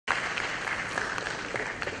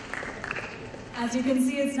As you can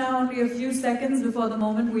see, it's now only a few seconds before the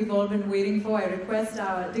moment we've all been waiting for. I request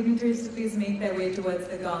our dignitaries to please make their way towards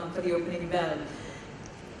the gong for the opening bell.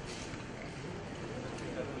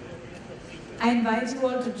 I invite you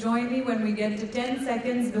all to join me when we get to 10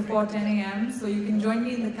 seconds before 10 a.m. so you can join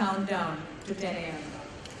me in the countdown to 10 a.m.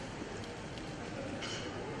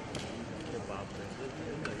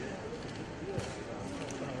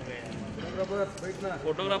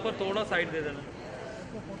 Photographer थोड़ा side दे देना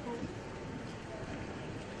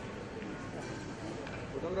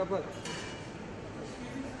photographer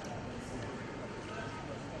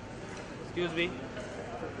excuse me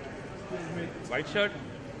white shirt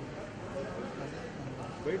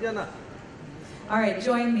बैठ जाना All right,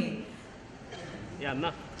 join me. या ना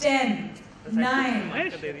 10, 9,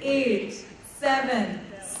 8, 7,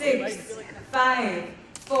 6, 5,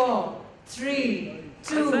 4, 3,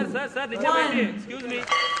 2, 1. Excuse me.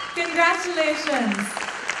 Congratulations.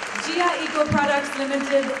 Gia Eco Products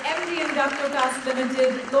Limited, MD Inductocast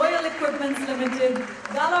Limited, Loyal Equipments Limited,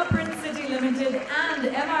 Gala Print City Limited, and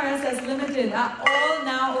MRSS Limited are all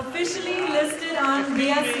now officially listed on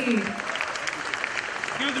BSE.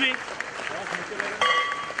 Excuse me.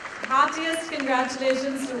 Heartiest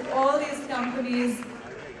congratulations to all these companies.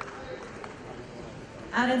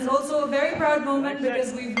 And it's also a very proud moment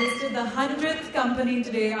because we've listed the 100th company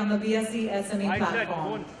today on the BSE SME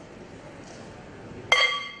platform.